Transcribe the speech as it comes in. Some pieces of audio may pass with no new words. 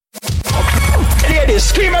Ladies,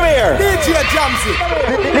 scream over here. DJ JAMZY.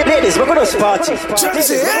 Ladies, we're gonna party.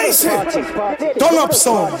 JAMZY, hey, turn up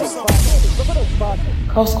song.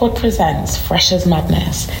 Coast Squad presents Freshers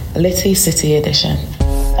Madness, Litty City Edition.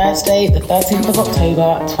 Thursday, the 13th of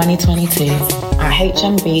October, 2022, at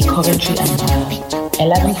HMB Coventry Empire,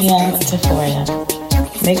 11 p.m. to 4 a.m.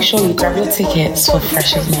 Make sure you grab your tickets for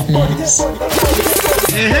Freshers Madness.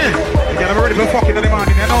 Yeah, I'm ready for fucking in the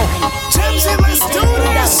morning, you know. JAMZY, let's do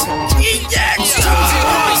this.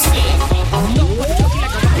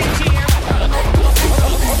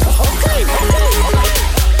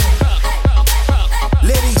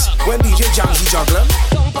 Ladies, when DJ JAMZY juggling,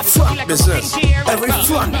 front business, every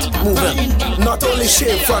front moving. Not only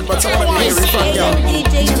shave front, but somebody here in front, girl.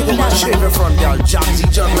 You go and shave in front, girl.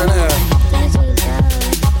 JAMZY juggling here.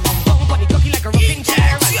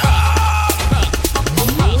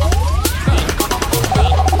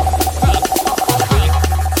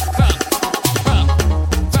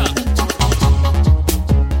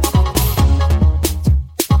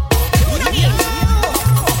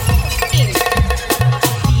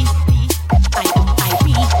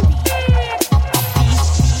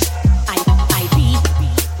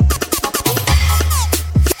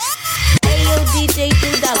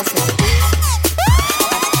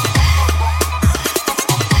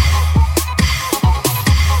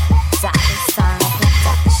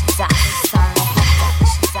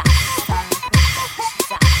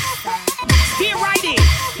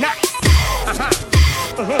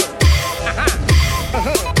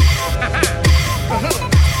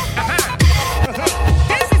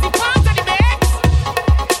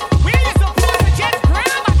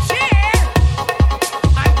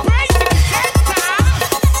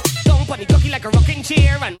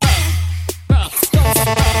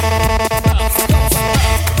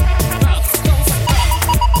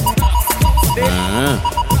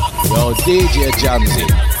 DJ JAMZY,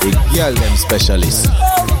 the girl them specialist.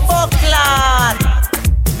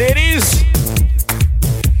 Ladies,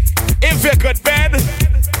 if you could bend,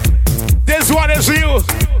 this one is for you.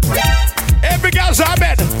 Every girl's on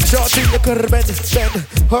bed. Shorty, you could bend.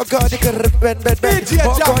 Oh God, you could bend.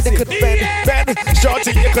 Oh God, you could bend.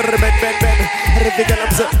 Shorty, you could bend. Every girl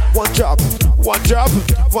I'm saying, one drop. You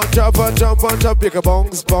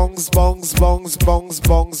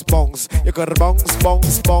can bongs.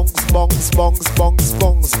 You could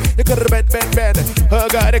bongs. You could bend. Oh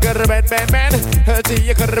God, you could bend.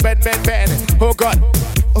 You could bend. Oh God.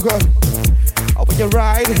 Oh, when you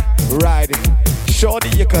ride. Shorty,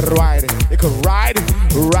 you can ride.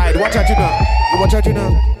 Watch out, you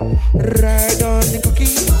know. Ride on the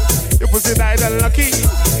cookie. You pussy nice and lucky.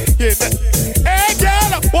 Hey,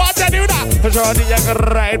 girl, what you do now? Shorty, you can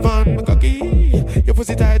ride on the cookie. You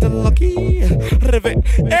pussy tight and lucky. Rivet.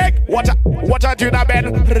 Hey, watch out, you now,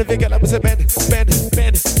 Ben. Rivet, girl, I'm saying, Ben. You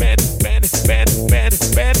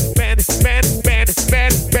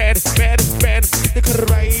can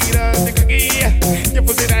ride on the cookie. You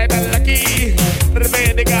pussy tight and lucky.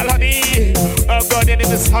 Rivet, the girl, honey. Oh God, your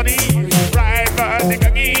name is honey. Ride on the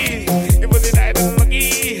cookie. You pussy tight and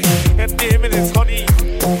lucky. Your name is honey.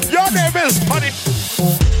 Your name is honey.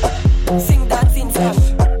 Sing that thing stuff.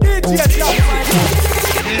 DJ JAMZY.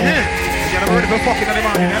 You're ready for fucking in the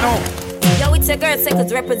morning, you know. Yo, it's your girl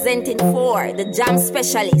Seconds representing for the jam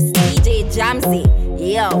specialist, DJ JAMZY.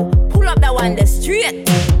 Yo, pull up that one the street.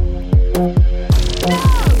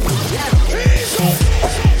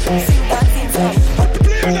 Sing that thing stuff.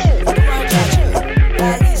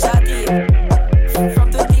 From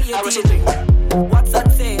the DAT. What's that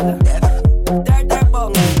say? Dirt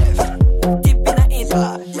bong. Deep in the it.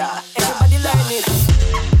 Everybody learn it.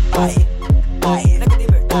 Aye. Look at the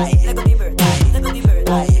bird. Look at the bird. Look at the bird.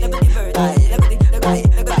 Look at the bird.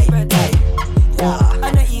 Look at the bird. Yeah,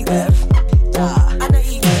 and the eagle. Yeah, and the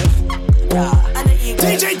eagle. Yeah, and the eagle.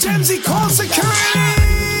 DJ JAMZY, call security.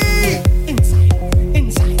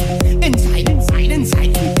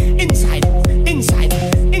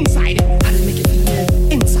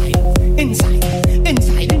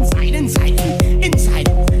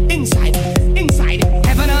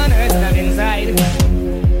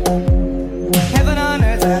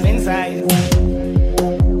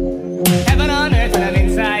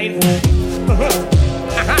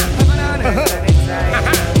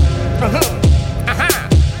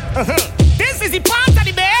 This is the part of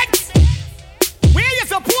the mix where you're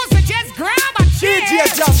supposed to just grab a chair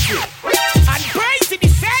and brace in the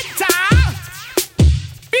center,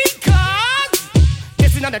 because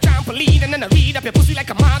this is not a trampoline and then I read up your pussy like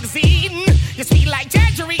a magazine. You sweet like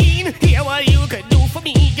tangerine. Hear what you could do for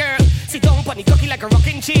me, girl. Sit down on the cookie like a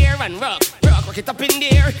rocking chair and rock. Work it up in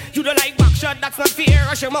there. You don't like back shot, that's not fair.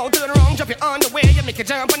 Rush your mouth, turn around, drop your on the way. You make it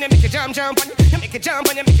jump and you make it jump and you make it jump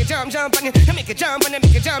and you make it jump and you make it jump and you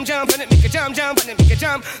make it jump and you make it jump and you make it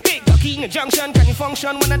jump. Big ducky in the junction, can you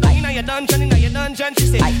function when I die in your dungeon? In your dungeon, she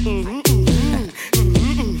say.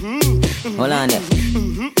 Hold on there.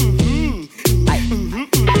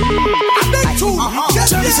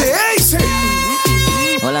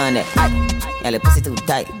 Hold on there. Yeah, the pussy too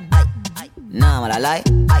tight. Nah, man, I lie.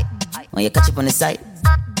 When you catch up on the side.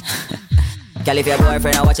 Girl, if your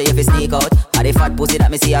boyfriend I watch you if you sneak out. Or the fat pussy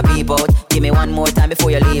that me see a peep out. Give me one more time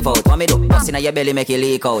before you leave out. What me do? Bust inna your belly make you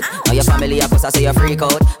leak out. Now your family a fuss I say you freak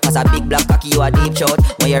out. Cause a big black cocky you a deep shot.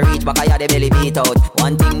 When you reach back I hear the belly beat out.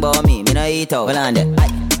 One thing about me no eat out. Hold on there.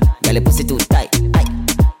 Girl, the pussy too tight.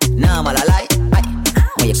 Nah, man, I lie.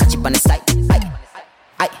 When you catch it on the side.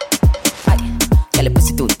 Girl, the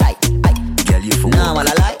pussy too tight. Girl, you for nah, man,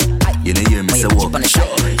 I lie. You know hear me say walk. Girl,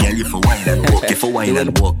 you for wine and walk. You for wine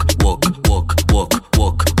and walk. Walk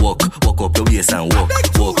up your waist and walk. Put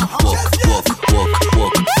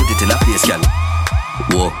it in a place, girl.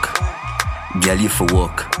 Walk. Girl, you for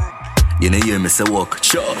walk. You know hear me say walk.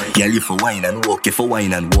 Sure. Girl, you for wine and walk. You for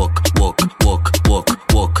wine and walk. Walk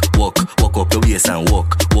up your waist and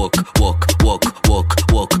walk.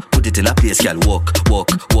 Put it in a place, girl. Walk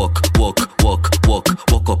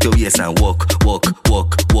up your waist and walk.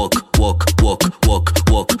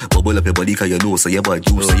 Bubble up your body 'cause you know so you bad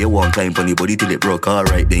juice. So you want climb on your body till it broke.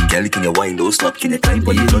 Alright then, girl, can you wine? Don't stop. Can you climb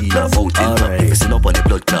on your blood clot mountain top? Pressing up on the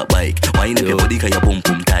blood clot bike. Wine up your body 'cause your bum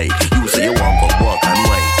tight. You say you want come walk and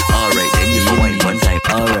wine. Alright then, you for wine one time.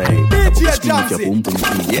 Alright. Tap up the screen if your bum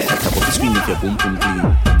clean. Yeah, tap up the screen if your bum clean.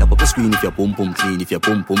 Tap up the screen if your bum clean. If your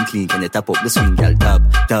bum clean, can you tap up the screen, girl? Tap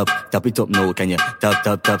it up now. Can you tap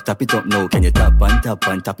it up now? Can you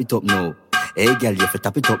tap it up now? Hey girl, you have to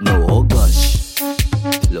tap it up now. Oh gosh.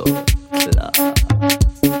 Look.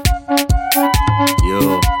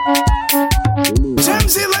 Yo.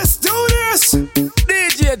 JAMZY, let's do this.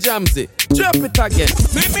 DJ JAMZY, drop it again.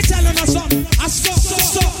 Let me tell you something. I stop.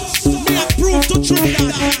 Me a prove to true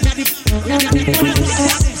that.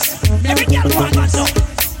 Every girl want to know.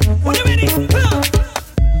 What you ready?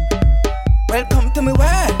 Welcome to my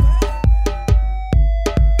world.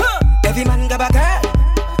 Every man got a girl.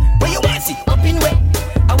 Where you want it? Up in way.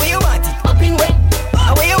 Where you want it? Up in way.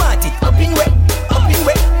 Where you want it? Up in way.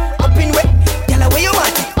 Girl, where you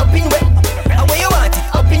want it? Up in way. Where you want it?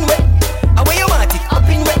 Up in way. Where you want it? Up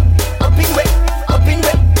in way.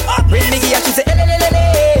 When me give her, she say lelelele.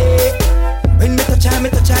 When me touch her,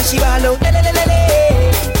 she ball out lelelele.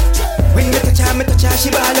 When me touch her, she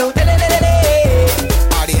ball out lelelele.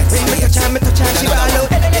 When me touch her, she ball out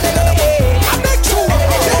lelelele.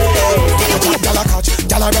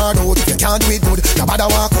 Gyal a guard out, if you can't do it good, no bother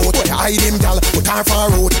walk out. You hide him, gyal, put her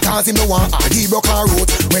far out, cause him no want her, he broke her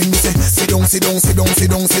out. When me say, sit down, so gyal, sit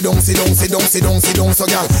down, so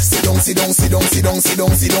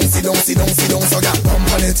gyal,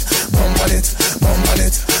 bump on it,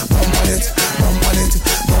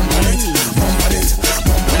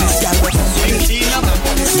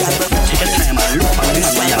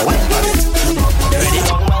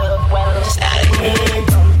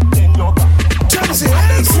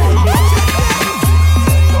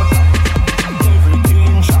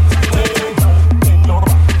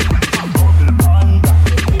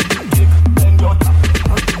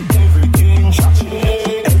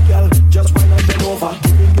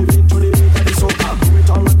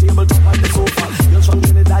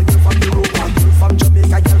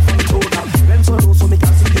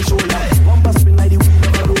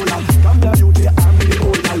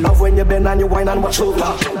 and watch over.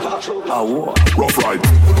 Rough ride.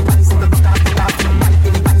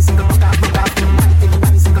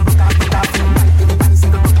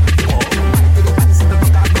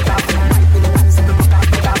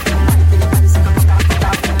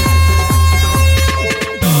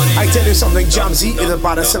 I tell you something, JAMZY is the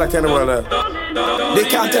baddest selector in the world. They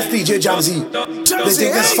can't test DJ JAMZY. They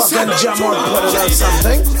think it's fucking jam or put it or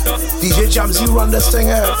something. DJ JAMZY run this thing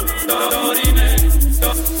here.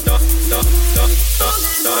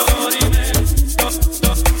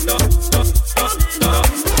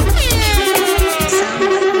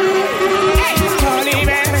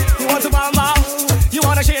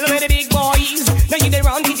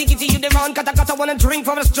 I wanna drink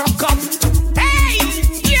from a strong cup. Hey,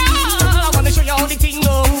 yeah, I wanna show you how the thing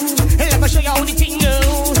go. Let me show you how the thing go.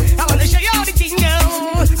 I wanna show you how the thing go.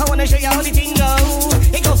 I wanna show you how the thing go.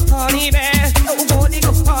 It goes honey bear, oh God, it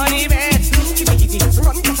goes honey bear. Kitty kitty,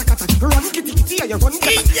 run kata kata, run kitty kitty, you run kata.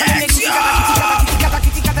 Kitty kata.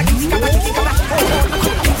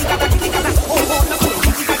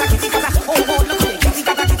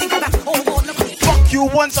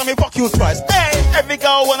 once and me fuck you twice. Hey, every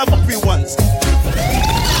girl wanna fuck me once.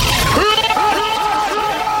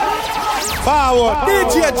 Forward,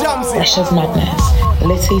 DJ JAMZY. Freshers Madness,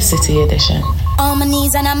 Litty City Edition. On my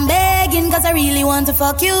knees and I'm begging, cause I really want to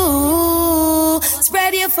fuck you.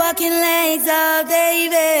 Spread your fucking legs out,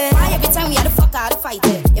 baby. Why every time we had to fuck out to fight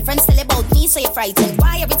it? Your friends tell about me, so you're frightened.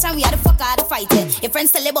 Why every time we had to fuck out to fight it? Your friends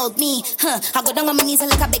tell about me, I go down on my knees and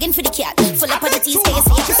like I'm begging for the cat. Full up of the teeth, say you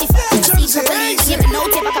say you pussy fat. I see properly, you never know,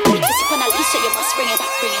 take back a pretty kiss on a leash, so you must bring it,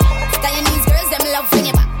 bring it. Guyanese girls, them love bring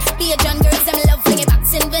it back. John girls, them love bring it back.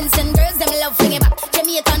 St. Vincent girls, them love bring it back.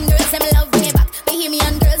 Jamaican girls, them love bring it back.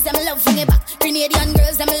 Bahamian girls, them love bring it back. Grenadian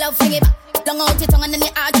girls, them love bring it back. Long out your tongue and then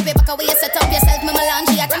you arch it back away. You set up yourself, my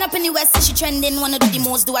melange. I turn up in the west, she trending. Wanna do the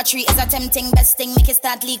most, do a treat is a tempting. Best thing, make it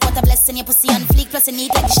start leak. What a blessing, your pussy on fleek. Plus you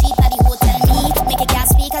need like the sheep at the hotel meet. Make it gas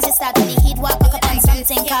speak as you start to the heat. Walk up on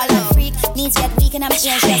something, call a freak. Needs get weak and I'm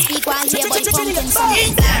changed. Just speak while here, boy, pumpkin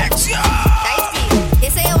something. They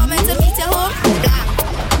say you want me to meet your home?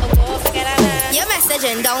 You're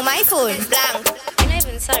messaging down my phone, blank. I'm not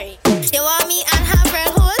even sorry. You want me and her friend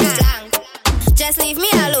hold? Blank. Just leave me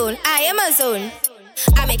alone, I am a zone.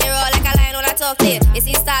 I make it roll like a line when I talk to it. You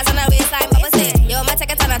see stars on the waistline, Papa say. Yo, my take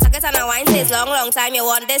it on a wine taste. Long time, you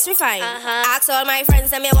want this refined. Ask all my friends,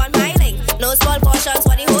 them you want my link. No small portions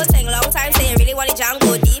for the whole thing. Long time, say you really want the jam,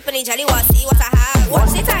 go deep in the jelly, want see what I have. Watch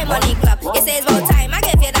the time on the club. You say it's about time, I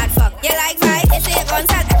give you that fuck. You like vibe, you say it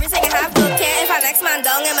contact, everything you have. Don't care if our next man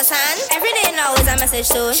down in my hand. Every day now is a message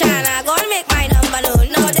to Shana, go and make my number known.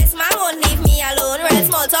 No, this man won't leave me alone. Real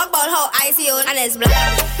small talk about how I see you, and it's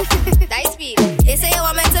black. Nice speed. They say you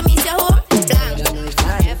want me to meet your home? Blank.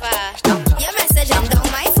 Your message is down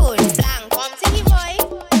my phone. Blank. Come to me, boy.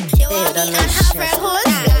 You want me and her friend hold?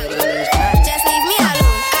 Blank. Just leave me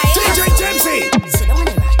alone. DJ JAMZY. Sit down on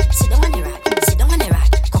the rat. Sit down on the rat. Sit down on the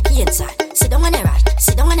rat. Cocky inside. Sit down on the rat.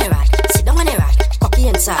 Sit down on the rat. Sit down on the rat. Cocky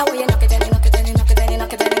inside. How will you knock it and knock it and knock it and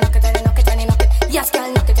knock it and knock it and knock it and knock it? Yes,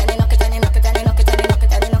 girl, knock it and knock it and knock it and knock it and knock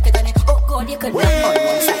it and knock it and. Oh God, you could knock on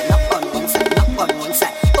one side, knock on one side, knock on one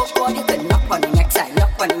side. Oh God, you could knock on the next side,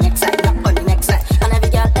 knock on the next side, knock on the next side. And every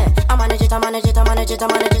girl, I manage it, I manage it, I manage it, I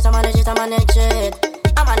manage it, I manage it, I manage it.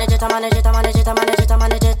 I manage it, I manage it, I manage it, I manage it, I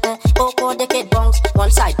manage it. Oh God, the kid bounce,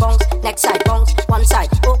 one side bounce, next side bounce, one side.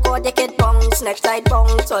 Oh God, the kid bounce, next side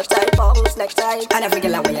bounce, one side bounce, next side. And every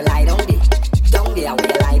girl, where you lie down there, where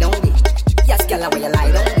you lie down there. Yes, girl, where you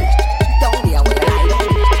lie down there, where you lie down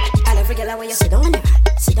there. And every girl, where you sit down on the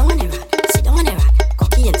rat, sit down on the rat, sit down on the rat,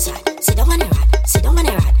 cocky inside, sit down on the rat, sit down on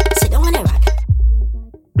the rat, sit down on the rat.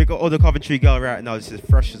 We got all the Coventry girl right now. This is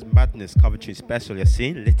Freshers Madness Coventry special. You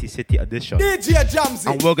seen? Litty City Edition. DJ JAMZY.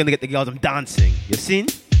 And we're gonna get the girls them dancing. You seen?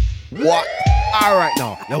 What? All right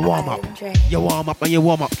now. You warm up. You warm up and you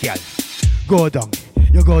warm up, girl. Go down.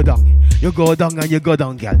 You go down. You go down and you go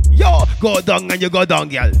down, girl. Yo, go down and you go down,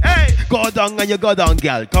 girl. Hey, go down and you go down,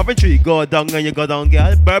 girl. Coventry, go down and you go down,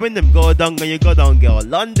 girl. Birmingham, go down and you go down, girl.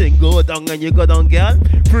 London, go down and you go down, girl.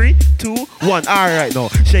 3, 2, 1. All right now.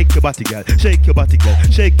 Shake your body, girl. Shake your body, girl.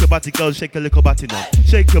 Shake your body, girl. Shake your little body now.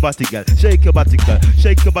 Shake your body, girl. Shake your body, girl.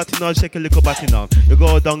 Shake your body now. Shake your little body now. You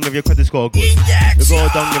go down if your credit score good. You go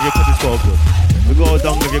down if your credit score good. You go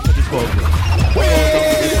down if your credit score good. You go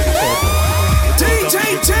down if your credit score good.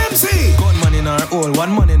 DJ JAMZY. Gunman in her hole,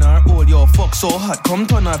 one man in her hole. Yo, fuck so hot, come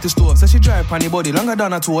turn off the stove. So she drive on the body longer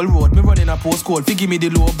than a toll road. Me running a postcode, fi give me the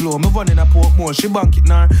low blow. Me running a pork more, she bank it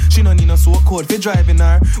now. She no need no soak code, fi driving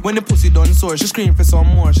her. When the pussy done sore, she scream for some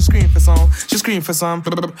more. She scream for some, she scream for some.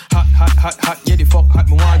 Hot, hot, hot, hot, yeah the fuck hot.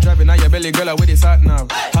 Me want driving now your belly girl, I with it hot now.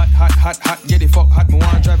 Hot, hot, hot, hot, yeah the fuck hot. Me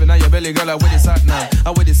want driving now your belly girl, I with it hot now.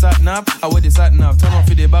 I with it hot now, I with it hot now. Turn off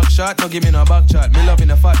for the back shot, no give me no back shot. Me loving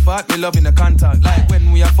the fat, me loving the contact. Like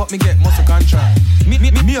when we are fuck, me get muscle contract. Me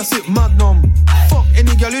a sip magnum. Fuck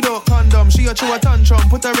any girl without condom. She a chew a tantrum,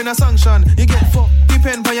 put her in a sanction. You get fucked,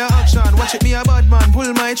 depend on your action. Watch it, me a bad man,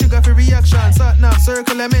 pull my trigger for reaction. Sat now,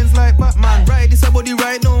 circle lemons like Batman. Ride this a body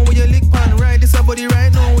right now with your lick pan. Ride this a body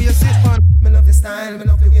right now with your sit pan. Me love your style, me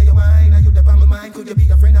love the way you whine. And you dip on my mind, could you be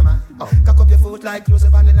a friend of mine? Cock up your foot like close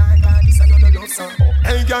up on the line. God, this another love song.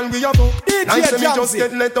 Hey girl, we a fuck. Nice me just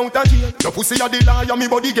get let out of jail. Your pussy a the liar, me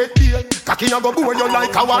body get peeled. Cocky a go bone you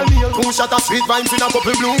like a wall nail. 2 shot of sweet vines in a couple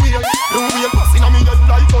blue wheel. Blue wheel passing on me head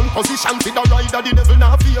like gun position. With the rider, the devil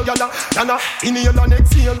not feel. Yana, inhale and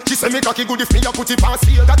exhale. She say me cocky good if me a put it past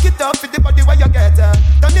heel. Cock it up with the body where you get her.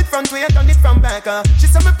 Turn it front way, turn it from back. She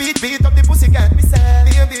say me beat up the pussy cat. Me say,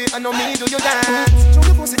 baby, I know me do you dance. Show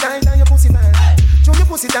your pussy tight and your pussy fat. Show your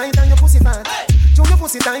pussy tight and your pussy fat. Show your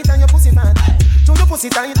pussy tight and your pussy fat. Show your pussy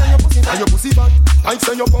tight and your pussy fat. And your pussy fat. Tight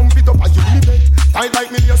so you pump it up and you leave it. Tight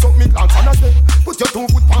like me lace up me glance on a step. Put your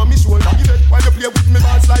 2 foot on me shoulder, give it. While you play with me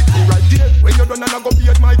balls like you right there. When you're done and I go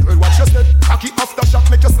beard my girl, watch your step. Cocky after shot,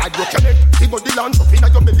 make your slide, broke your neck. The body launch up in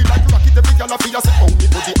your belly like you rock it. Every girl a feel say, oh, me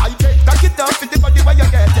body I get. Cock it up, fit the body where you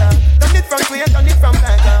get. Turn it from way, turn it from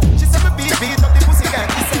back. She said me beat up the pussy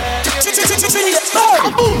cat.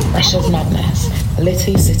 Fresh as Madness,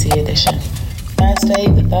 Litty City Edition. Thursday,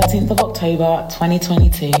 the 13th of October,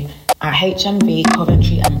 2022, at HMV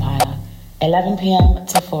Coventry Empire, 11 p.m.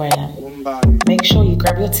 to 4 a.m. Make sure you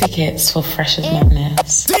grab your tickets for Fresh as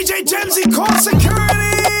Madness. DJ JAMZY, call security!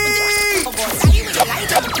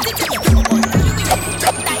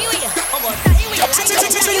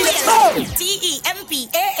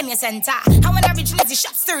 T-E-M-P-A in your center. How an original is the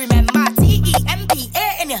shops to remember.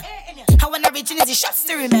 T-E-M-P-A in your. How an original is the shops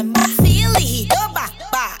to remember. Feel the heat, go back.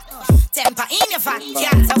 Temper in your fat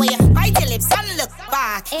cat. So when you bite your lips and look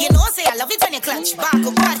back. You know say I love it when you clutch back.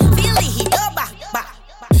 Oh God, feel the heat, go back.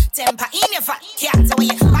 Temper in your fat cat. So when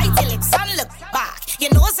you bite your lips and look back. You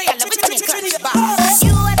know say I love it when you clutch back.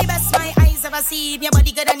 You are the best my eyes ever seen. Your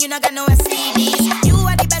body good and you not got no STDs. You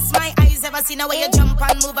are the best my eyes ever seen. The way you jump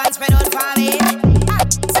and move and spread out for me.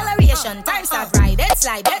 Acceleration, time start right. It's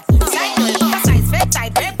like it. Cycle, size fit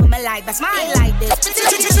tight. Break with my life. That's mine like this. Fat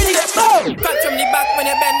from the back when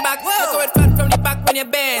you bend back. Look how it fat from the back when you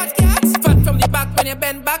bend. Fat from the back when you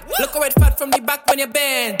bend back. Look how it fat from the back when you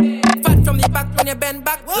bend. Fat from the back when you bend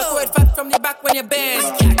back. Look how it fat from the back when you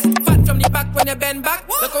bend. Fat from the back when you bend back.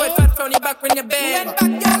 Look how it fat from the back when you bend.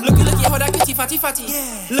 Looky how that kitty fatty.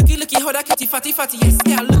 Looky how that kitty fatty. Yes,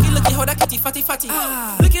 yeah. Looky how that kitty fatty.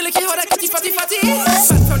 Looky how that kitty fatty.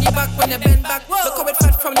 Fat from the back when you bend back. Look how it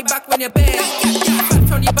fat from the back when you bend. Fat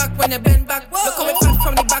from the back when you bend back. Look how it fat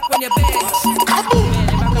from the back when you bend.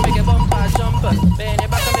 Bend back and make a bumper jumper. Bend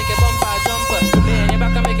back and make a bumper jumper. Bend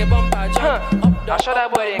back and make a bumper jump. Up down, show that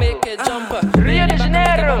boy make a jumper. Rio de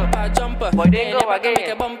Janeiro. Boy, they go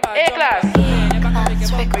again. A-class.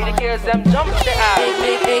 Where the girls them jump the ass.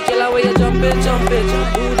 Hey, killer, where you jump it.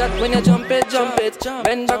 Do that when you jump it.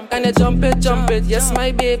 Bend back and you jump it. Yes,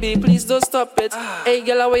 my baby, please don't stop it. Hey,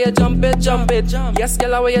 killer, where you jump it. Yes,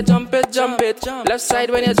 killer, where you jump it. Left side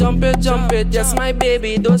when you jump it. Yes, my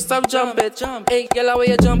baby, don't stop jump it. Hey, killer, where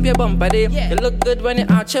you jump your bumper day. You look good when you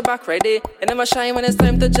arch your back ready. You never shine when it's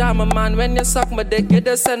time to jam a man. When you suck my dick, you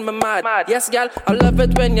just send me mad. Yes, girl, I love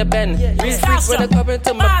it when you bend. Real freak when you come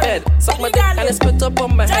into my bed. Suck my dick and it's spit up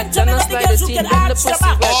on my head. Then I slide the team, then the pussy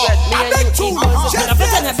wet. Me and you equals. When I put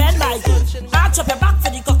on your bed, my girl, arch up your back for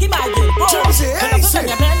the cocky, my girl. When I put on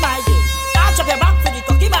your bed, my girl, arch up your back for the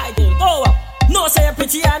cocky, my girl. Go up. No, say you're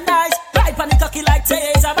pretty and nice. Right on the cocky like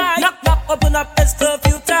Teresa mine. Knock, open up, it's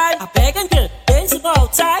curfew time. I beg and girl, dance go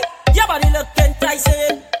outside. Your body look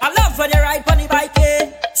enticing. I love when you ride on the bike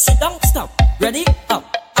in. Sit down, stop, ready, up.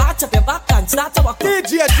 Arch up your back and start to walk up.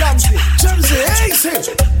 DJ JAMZY,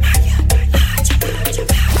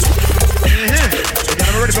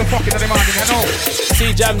 I'm ready for fucking in the morning, I know.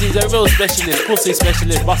 See, JAMZY's a real specialist, pussy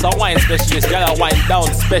specialist, boss a wine specialist, girl a wine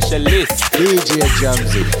down specialist. DJ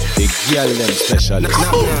JAMZY, the girl them specialist.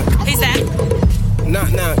 Who's that? Knock.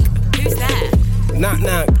 Who's that? Knock.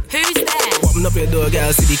 Who's that? Open up your door,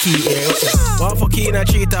 girl, see the key here. One for key in a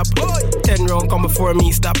tree top. 10 round come before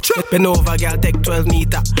me stop. Bend over, girl, take 12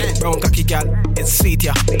 meter. Brown cocky, girl, it's sweet,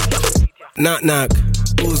 yeah. Knock.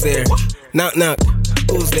 Who's there? Knock.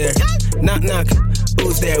 Who's there? Knock.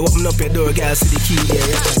 Who's there? Open up your door, girl, see the key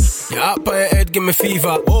here. Yeah, up on your head, give me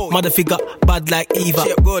fever. Mother figure, bad like Eva.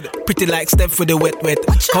 Good. Pretty like Steph with the wet.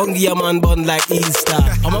 Congy a man bun like Easter.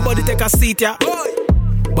 On my body take a seat, yeah.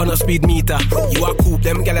 But no speed meter. You are cool,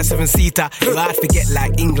 them gal a 7-seater. You hard to get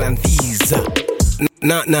like England visa.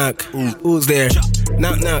 Knock. Who's there?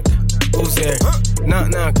 Knock. Who's there?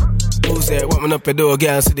 Knock. Who's there? Open up your door,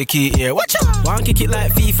 girl, see the key here. Watch out! Wanna kick it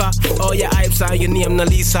like FIFA? Oh, your hypes on your name, no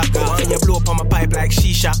Lisa. When you blow up on my pipe like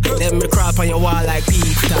Shisha. Then me crawl on your wall like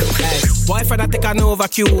pizza. Hey, boyfriend, I take an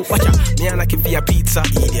overcue. Watch out, me and I give you a pizza.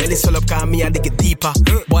 Yeah, listen up, cause me I dig it deeper.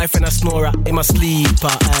 Boyfriend, a snorer, in my sleeper.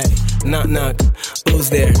 Hey, knock. Who's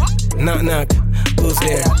there? Knock. Who's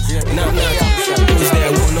there? Knock. Who's there?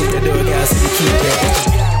 Open up your door, girl, see the key here.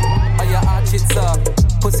 Oh, your arch it's up.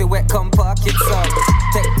 Pussy wet, come park it up.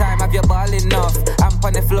 Take time, have your ball enough. I'm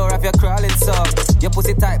on the floor, have your crawling up. Your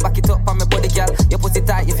pussy tight, back it up on my body, gal. Your pussy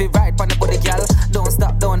tight, if it right on the body, gal. Don't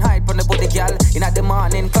stop, don't hide on the body, gal. In at the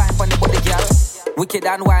morning, climb on the body, gal. Wicked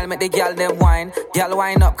and wild, make the gal them wine. Gal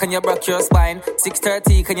wine up, can you broke your spine?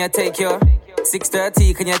 6:30, can you take your?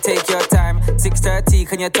 6:30, can you take your time? 6:30,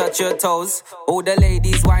 can you touch your toes? All the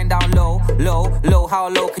ladies wind down low, low, low. How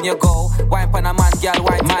low can you go? Wine pan a man, girl,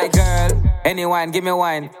 wine my girl. Any wine, give me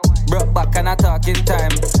wine. Broke back and I talk in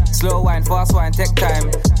time. Slow wine, fast wine, take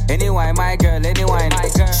time. Any wine, my girl, any wine. My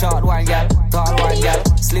girl. Short wine, girl, tall wine, girl,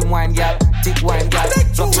 slim wine, girl, thick wine, girl,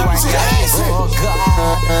 fluffy wine, girl. Oh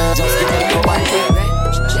God, just give me the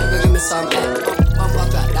wine. Give me some.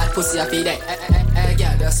 That pussy I feed it.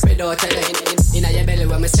 Girl, just spread out in your belly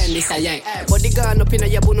when me send this a yank. Body gone up in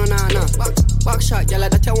your banana. Back shot, girl,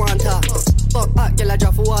 that you want her. Fuck hot, girl, I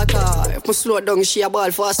drop for water. If me slow down, she a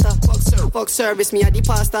ball faster. Fuck service, me a the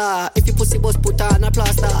pasta. If you pussy bust, put on a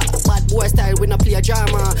plaster. Bad boy style, we no play a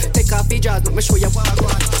drama. Take off your jaws, let me show you what I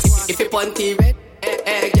want. If you panty red,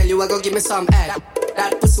 girl, you a go give me some head.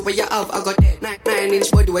 That pussy where you have, I got dead.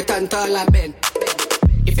 9-inch body, we turn tall and bend.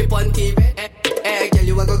 If you panty red, girl,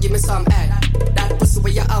 you a go give me some head. That pussy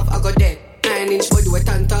where you have, I got dead. 9-inch body, we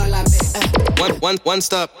turn tall and bend. One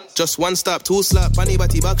stop, just one stop, 2 slap, panny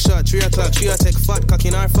body back shot, 3 o'clock, she a take fat, cock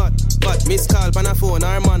in her fat, miss call, pan her phone,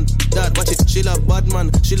 her man, dad, watch it, she love bad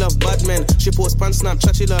man, she love bad men, she post pan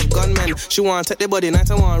Snapchat, she love gunmen, she want take the body,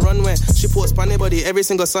 night I want runway, she post pan the body every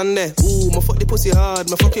single Sunday, ooh, me fuck the pussy hard,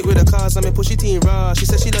 me fuck it with the cars, and me push it in raw, she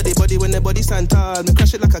said she love the body when the body stand tall, me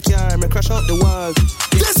crash it like a car, me crash out the wall.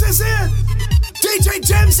 This is it, DJ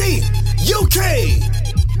JAMZY, UK.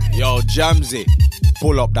 Yo, JAMZY,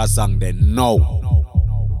 pull up that song then, no.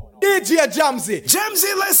 DJ JAMZY,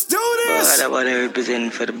 let's do this. What about I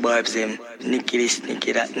represent for the barbs them? Nicky this,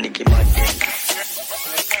 Nicky that, Nicky that.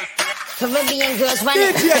 Caribbean girls run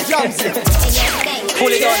it. DJ JAMZY,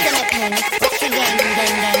 pull it on.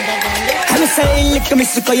 I'm saying, look at me,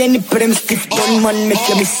 so you need them stiff gun man, make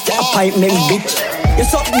you miss the appointment, bitch. You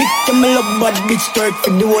suck dick, you me love bad bitch. Twerk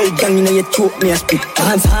for the whole gang, you know you choke me a spit.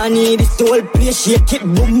 Dance honey, this the whole place, shake it,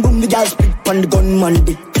 boom boom, the girl spit on the gunman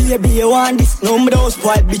dick. Baby, you want this? No, me don't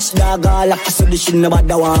spoil bitch, dog. All up, so this shit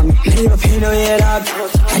nobody want me. Leave a pain on your dog.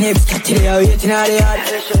 And if it's today, I'm waiting on the yard.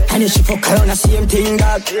 And if she fuck around, the same thing,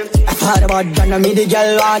 dog. I thought about that, and me the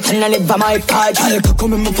girl want, and I live by my part. I'll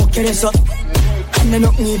come and fuck your ass up. And I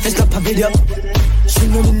knock me if it's not a video. She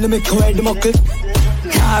know me, make her wear the muckle.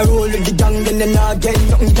 Car roll with the gang, then I get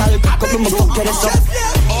nothing, girl. Cock up and fuck your ass up.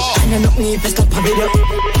 And I knock me if it's not a video.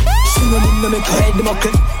 She know me, make her wear the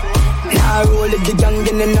muckle. Car roll with the gang,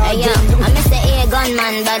 then I get nothing. I'm Mr. A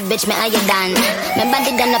gunman, bad bitch, me how you done? My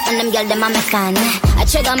body done up and them girl, them I'm a fan. I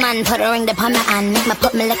trigger man, put a ring upon my hand. Make my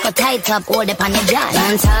put me like a tight up, hold up on your jaw.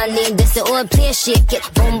 Dance all need this, the old place shake it.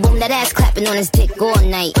 Boom boom, that ass clapping on his dick all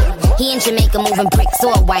night. He in Jamaica moving bricks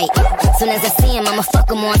all white. Soon as I see him, I'ma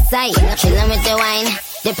fuck him on sight. Chillin' with the wine.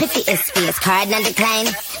 The pretty is face, card not decline.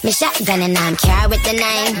 Me shotgun and I'm carry with the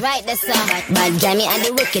 9. Right, that's all. Bad Jammy and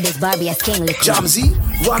the wickedest Barbie as King Lick. JAMZY,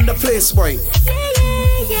 run the place, boy.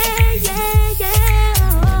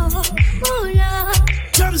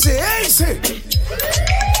 JAMZY, hey, say.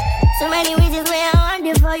 So many reasons why I want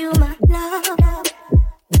it for you, my love.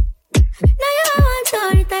 Now you want to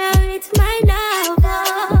return it's my love.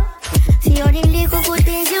 See all the little good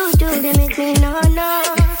things you do, they make me no.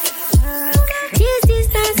 This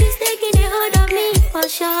distance is taking a hold of me for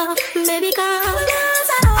sure. Baby, come.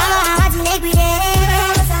 I'm hard to make me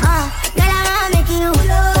there. Girl, I wanna make you. Oh,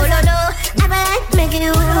 no. I like making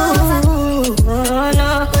you. Oh,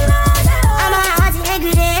 no. I'm hard to make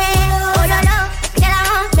you there. Oh, no. Girl, I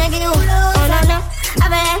wanna make you. Oh, no. I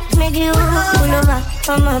like making you. Pull over.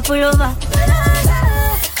 Come on, pull over.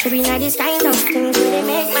 To be not this kind of thing, so they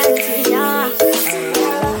make man see ya.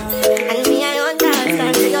 And me, I want that,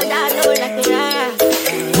 and see your dad know like me,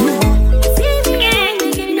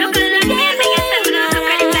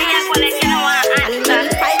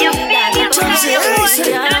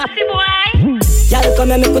 Y'all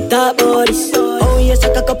come and make a talk about this. Oh, you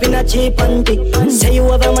suck a cup in a cheap panty. Say you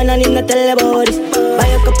have a man and in a tell about this. Buy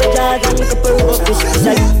a couple jars and a couple roses.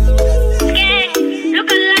 Look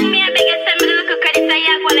like me, I beg you, send me the look of credit. I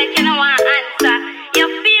have one like you don't want answer. You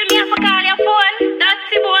feel me, I for call your phone.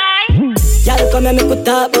 Dirty boy. Y'all come and make a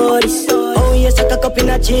talk about this. Oh, you suck a cup in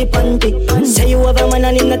a cheap panty. Say you have a man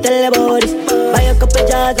and in a tell about this. Buy a couple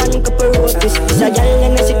jars and a couple roses. It's a girl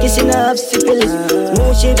and a sick kissing half syphilis.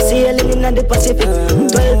 Smooth ship sailing in the Pacific.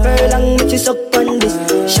 12 furlong, but you suck on this.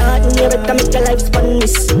 Short in your better make your life span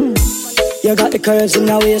miss. You got the curves in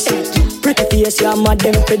the waist. Pretty face, you're mad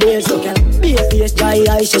them for days. Be a face, dry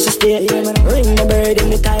eyes, just to stay. Ring the bird in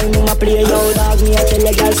the time, you ma play. Yo, dog, me I tell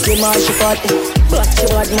a girl, slim or she fat. But she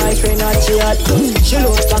bad, my friend, not she hot. She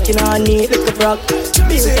looks fucking on neat, look a frog.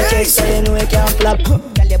 Be with the chest, so you know you can't flop.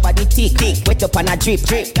 Girl, your body tick. Wet up on a drip.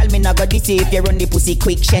 Girl, me not go this if you run the pussy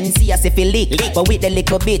quick. Shen see us if you lick. But with the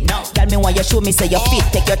little bit. Girl, me want you show me say you fit.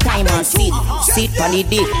 Take your time and sit. Sit on the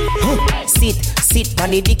dick. Sit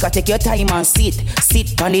on the dick. I take your time and sit.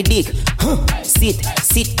 Sit on the dick.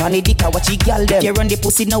 Sit on the dick. I watch you girl them. You run the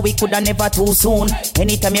pussy now we coulda never too soon.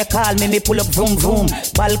 Anytime you call me pull up vroom vroom.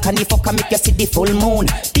 Balcony fuck and make you see the full moon.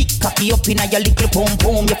 Dick cocky up inna your little boom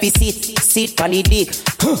boom. You fi sit on the dick.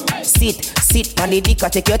 Sit on the dick. I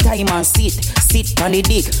take your time and sit on the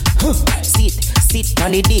dick. Sit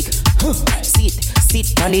on the dick.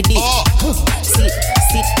 Sit on the dick.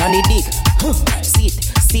 Sit on the dick.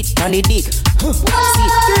 Sit on the dick.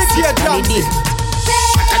 Sit on the dick.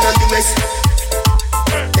 Hotter than the rest.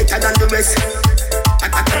 Better than the rest.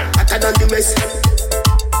 Hotter than the rest.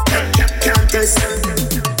 Can't test.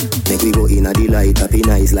 Make we go in a delight up in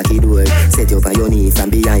eyes like it door. Set you up on your knee from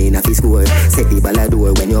behind a fi score. Set the ball a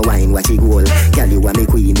door when you wine watch it goal. Girl you are me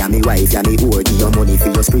queen and me wife and me whore. Give your money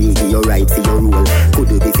for your spree, give your right for your rule. Could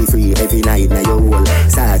do be free every night na your hole.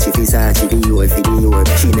 Sachi fi Sachi, the your fi the your.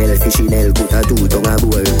 Chanel fi Chanel, put a two tongue a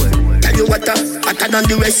bowl. Tell you what hotter than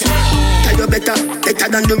the rest. Tell you better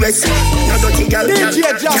than the rest. No dirty girl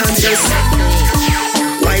can't just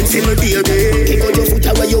wine for me baby. Kick out your foot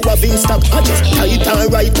away you have in stock. I just tight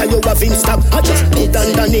and right and you have in stock. I just put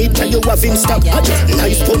underneath and you have in stock. I just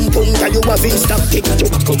nice pum pum and you have in stock. Kick out your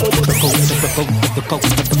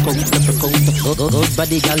good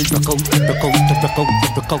body girl,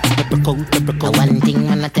 one thing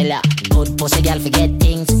I'ma tell ya, good pussy girl forget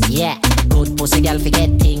things, yeah. Good pussy girl forget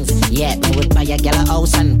things, yeah. Me would buy a girl a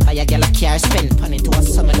house and buy a girl a car, spend money to a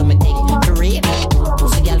summer do me thing. For real,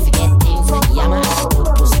 pussy girl forget things, yeah man. Good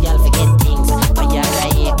pussy girl forget things, buy a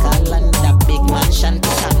acre and a big mansion,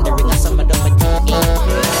 put on the ring of summer do me thing.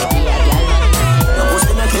 The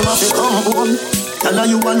pussy make him have to come home. Tell her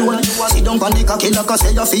you alone. Sit down on the cocky like I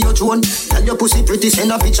say you feel your throne. Tell your pussy pretty,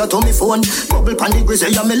 send a picture to me phone. Bubble pan the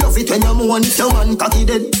grizzly, yeah me love it when you moan. If your man cocky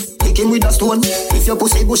dead, kick him with a stone. If your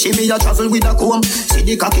pussy bushy, me a travel with a comb. See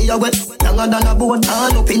the cocky you wet, longer than a bone.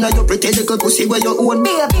 All up inna your pretty little pussy where you own.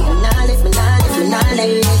 Baby, me nah live, me nah live, me nah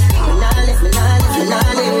live, me nah live, me nah live, me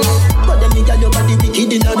nah live. But them nigga your body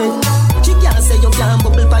wicked inna bed. She can't say you can't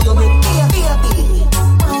bubble by your bed. Baby,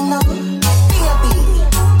 I know, baby,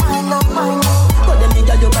 I know mine. But them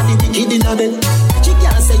nigga your body wicked inna bed. She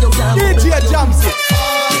can't say you can't bubble by your bed.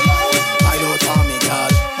 Pilot for me, girl.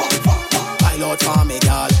 Pilot for me,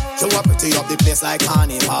 girl. You are pretty up the place like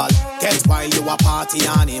carnival. Get wild, you a party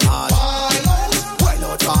animal.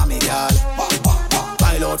 Pilot for me, girl.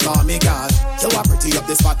 Pilot for me, girl. You are pretty up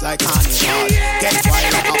the spot like carnival. Get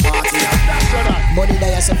wild, like a party animal. Body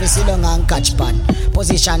there so fi sit down and catch pan.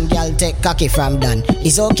 Position girl take cocky from Dan.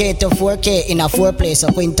 It's okay to 4K in a 4-play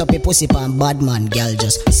so quint up your pussy pan bad man girl.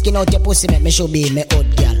 Just skin out your pussy make me should be me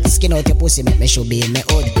old girl. Skin out your pussy make me should be me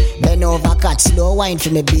old. Bend over cat slow wine for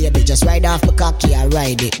me baby. Just ride off the cocky and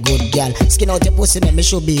ride it good girl. Skin out your pussy make me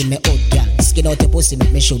should be me old girl. Skin out your pussy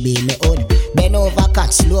make me should be me old. Bend over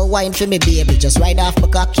cat slow wine for me baby. Just ride off the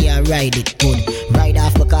cocky and ride it good. Ride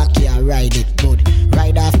off the cocky and ride it good.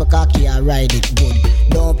 Ride off the cocky and ride it good.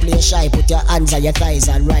 Don't play shy, put your hands on your thighs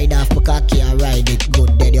and ride off the cocky and ride it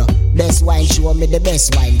good. Then you best wine, show me the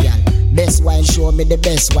best wine, girl. Best wine, show me the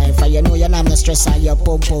best wine. For you know you not no stress on your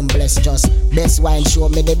pum pum bless. Just best wine, show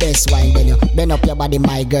me the best wine. Then you bend up your body,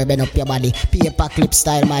 my girl, bend up your body. Paper clip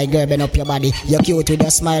style, my girl, bend up your body. You cute with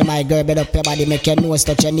your smile, my girl, bend up your body. Make your nose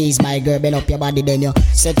touch your knees, my girl, bend up your body. Then you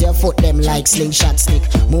set your foot them like slingshot stick.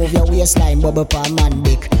 Move your waistline, bubble for a man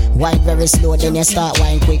dick. Wine very slow, then you start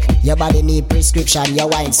wine quick. Your body need prescription, your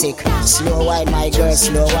wine sick. Slow wine, my girl,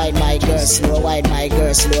 slow wine, my girl, slow wine, my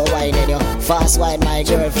girl, slow wine. Then you fast wine, my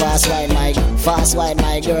girl, fast wine, my fast wine,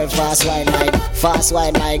 my girl, fast wine, my fast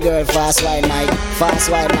wine, my girl, fast wine, my fast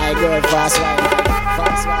wine, my girl, fast wine, my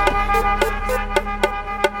fast wine.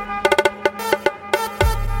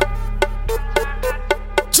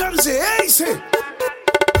 JAMZY, easy.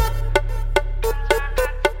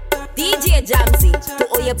 DJ JAMZY, to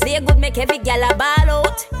all you play good, make every gal a ball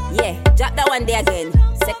out. Yeah, drop that one there again.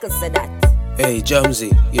 Seconds to that. Hey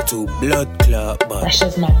JAMZY, you two blood clot bad.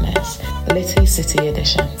 Freshers Madness, Litty City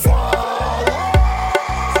Edition.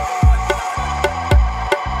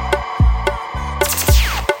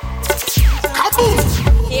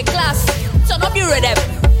 Hey class, turn up your rhythm.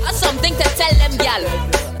 Have something to tell them, gal.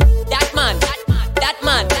 That man, that man, that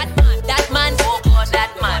man, that man, oh God,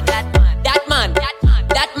 that man, that man, that man,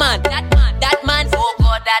 that man, that man, that man, oh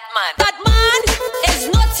God, that man. That man is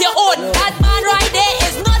not your own. That man right there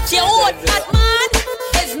is not your own. That man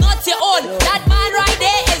is not your own. That man right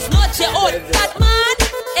there is not your own. That man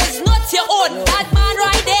is not your own. That man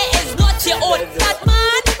right there is not your own. That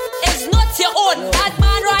man own. That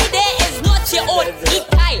man right there is not your own. Big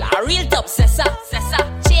Kyle, a real top sessa.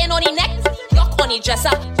 Chain on the neck, yoke on the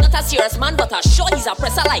dresser. Not a serious man, but a sure he's a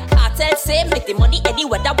presser. Like cartel say, make the money any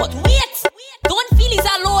weather. But wait, don't feel he's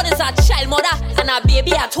alone as a child mother and a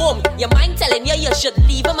baby at home. Your mind telling you should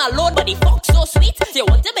leave him alone, but the fuck so sweet, you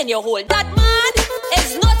want him in your hole. That man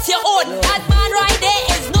is not your own. That man right there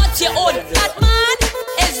is not your own. That man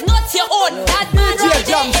is not your own. That man right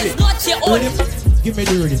there is not your own. Give me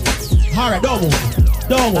the rhythm. Alright, don't move.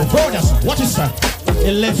 Brothers, watch this side.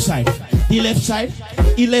 The left side, the left side,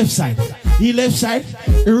 the left side, the left side,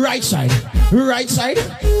 right side, right side,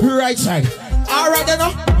 right side. Alright then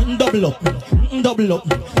now, double up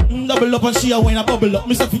and see how when I bubble up.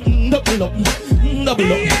 Mr. Double up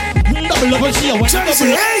and see how when I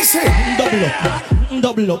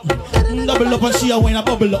double up and see how when I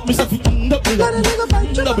bubble up. Mr. Double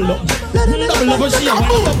up and see how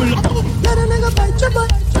when I bubble up. Let a nigga bite your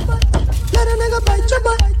butt. Let a nigga bite your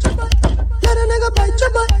butt. Let a nigga bite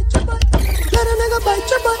your butt. Let a nigga bite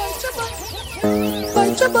your butt.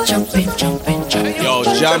 Bite your butt. Jumping. Yo,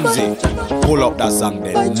 JAMZY, pull up that song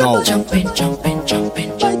then. No. Jumping.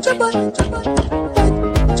 Bite your butt.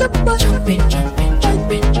 Jumping.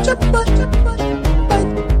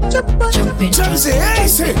 JAMZY, hey,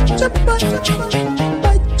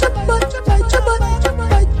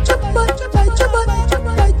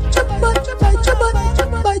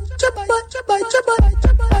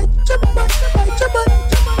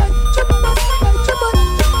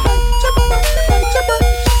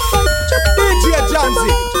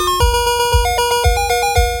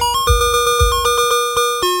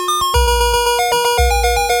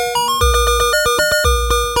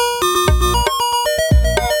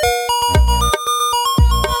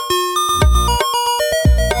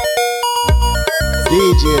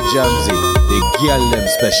 DJ JAMZY, the Gyal them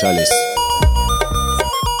specialist.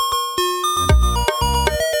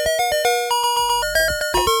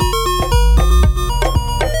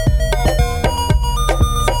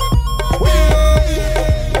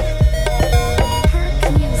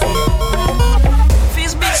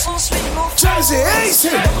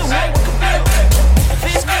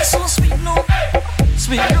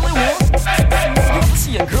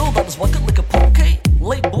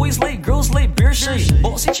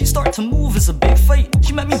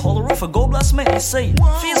 Say,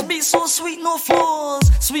 face beat so sweet, no flaws.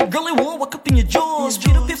 Sweet girlie won't walk up in your jaws.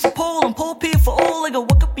 Beat up here for pole and pole pay for all. Like a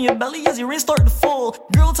walk up in your belly as your rain start to fall.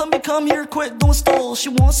 Girl, tell me come here, quick, don't stall. She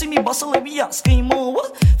won't see me bustle like we out, scream on.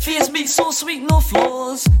 What? Face beat so sweet, no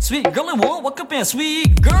flaws. Sweet girlie won't walk up in.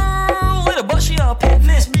 Sweet girl, let a butt she out pet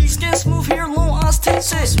miss. Skin smooth hair, long ass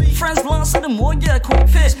tits. Friends lost at the more, yeah, quick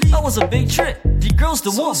fit. That was a big trick. The girls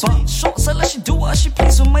the want box shorts. I let she do what she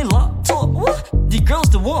please with my laptop. What? The girls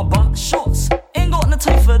the want box shorts. Ain't got no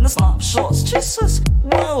time for the slap shots. Jesus,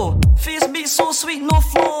 whoa. Face beat so sweet, no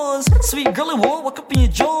flaws. Sweet girlie won't walk up in your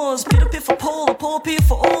jaws. Beat up here for pole, a pole pay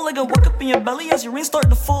for all. Like a walk up in your belly as your rain start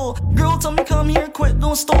to fall. Girl, tell me come here, quick,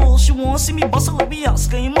 don't stall. She won't see me bustle like we out,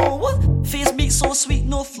 scream on. What? Face beat so sweet,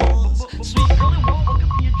 no flaws. Sweet girlie won't walk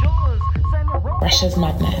up in your jaws. Fresh as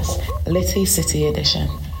Madness, Litty City Edition.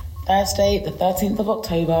 Thursday, the 13th of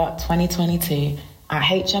October, 2022, at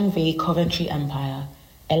HMV Coventry Empire,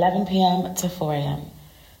 11 p.m. to 4 a.m.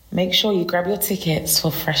 Make sure you grab your tickets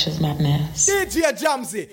for Fresh as Madness. DJ JAMZY.